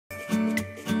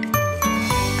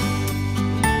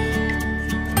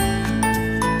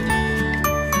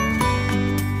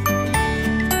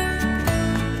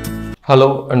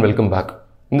Hello and welcome back.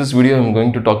 In this video, I'm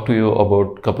going to talk to you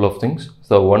about a couple of things.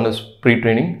 So one is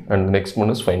pre-training and the next one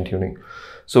is fine-tuning.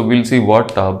 So we'll see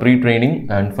what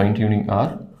pre-training and fine-tuning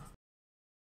are.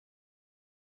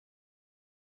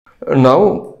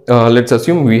 Now, let's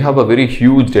assume we have a very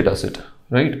huge data set,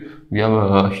 right? We have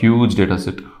a huge data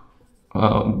set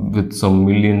with some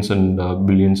millions and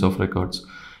billions of records.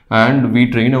 And we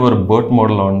train our BERT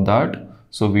model on that.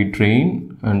 So we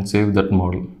train and save that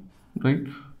model, right?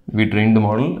 We train the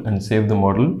model and save the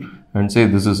model and say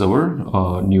this is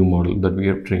our new model that we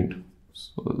have trained.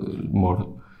 So the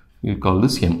model, we call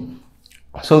this M.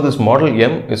 So this model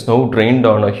M is now trained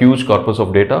on a huge corpus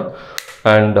of data,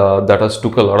 and that has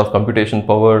took a lot of computation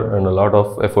power and a lot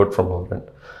of effort from our end.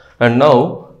 And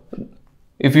now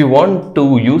if we want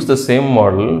to use the same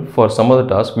model for some other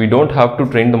task, we don't have to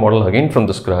train the model again from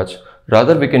the scratch.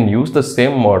 Rather, we can use the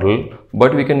same model,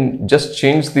 but we can just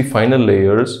change the final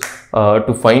layers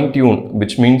to fine tune,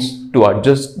 which means to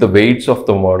adjust the weights of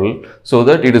the model so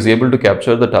that it is able to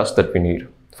capture the task that we need.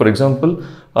 For example,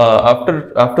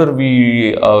 after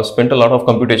we spent a lot of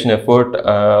computation effort,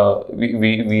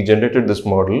 we generated this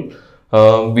model.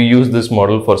 We use this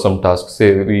model for some tasks.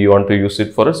 Say we want to use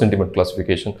it for a sentiment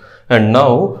classification, and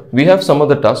now we have some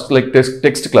other tasks like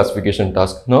text classification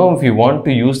task. Now, if you want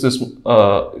to use this,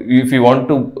 if you want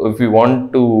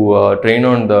to train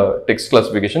on the text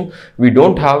classification, we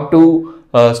don't have to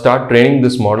start training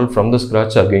this model from the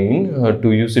scratch again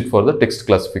to use it for the text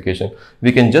classification.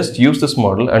 We can just use this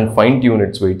model and fine tune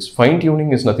its weights. Fine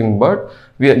tuning is nothing but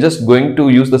we are just going to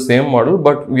use the same model,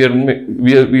 but we are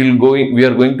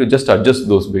going to just adjust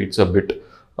those weights a bit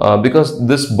because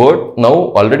this BERT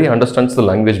now already understands the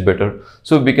language better.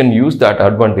 So we can use that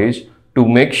advantage to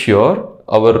make sure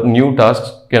our new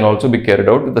tasks can also be carried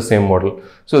out with the same model.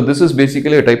 So this is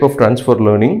basically a type of transfer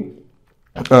learning.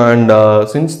 And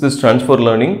since this transfer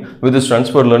learning, we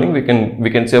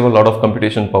can save a lot of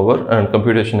computation power and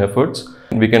computation efforts.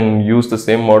 We can use the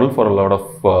same model for a lot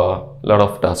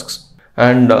of tasks.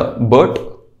 And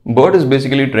BERT is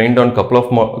basically trained on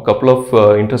couple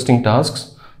of interesting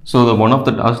tasks. So one of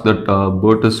the tasks that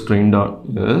BERT is trained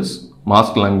on is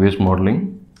mask language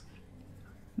modeling.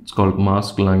 It's called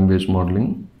mask language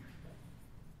modeling.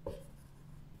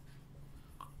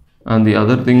 And the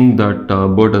other thing that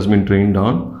BERT has been trained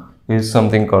on is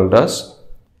something called as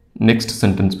next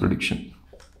sentence prediction.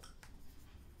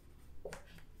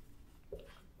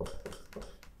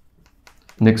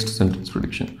 Next sentence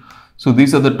prediction. So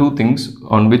these are the two things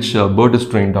on which BERT is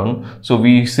trained on. So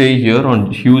we say here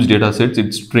on huge data sets,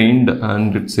 it's trained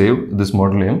and it's saved, this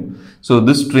model M. So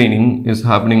this training is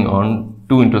happening on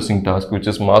two interesting tasks, which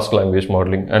is mask language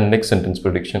modeling and next sentence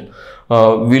prediction.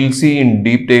 We'll see in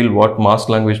detail what mask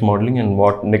language modeling and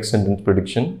what next sentence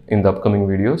prediction in the upcoming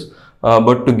videos.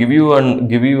 But to give you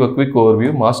a quick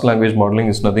overview, mask language modeling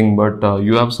is nothing but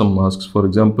you have some masks. For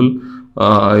example,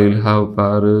 I'll have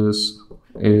Paris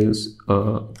is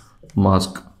a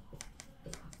mask,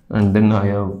 and then I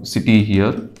have city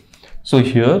here. So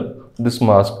here this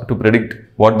mask to predict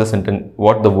what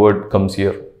the word comes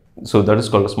here. So that is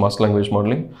called as mask language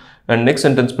modeling. And next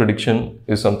sentence prediction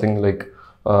is something like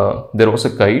there was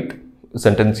a kite,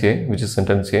 sentence A, which is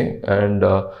sentence A, and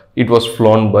it was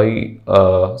flown by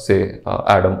say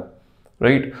Adam,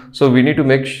 right? So we need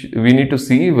to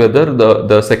see whether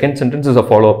the second sentence is a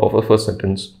follow-up of the first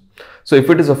sentence. So if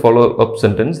it is a follow-up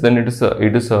sentence, then it is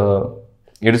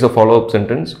a follow-up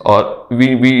sentence, or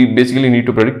we basically need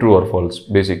to predict true or false.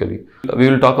 Basically, we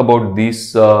will talk about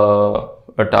these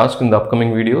tasks in the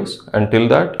upcoming videos. Until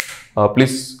that,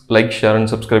 please like, share and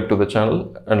subscribe to the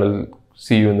channel, and I'll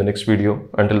see you in the next video.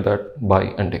 Until that,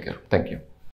 bye and take care. Thank you.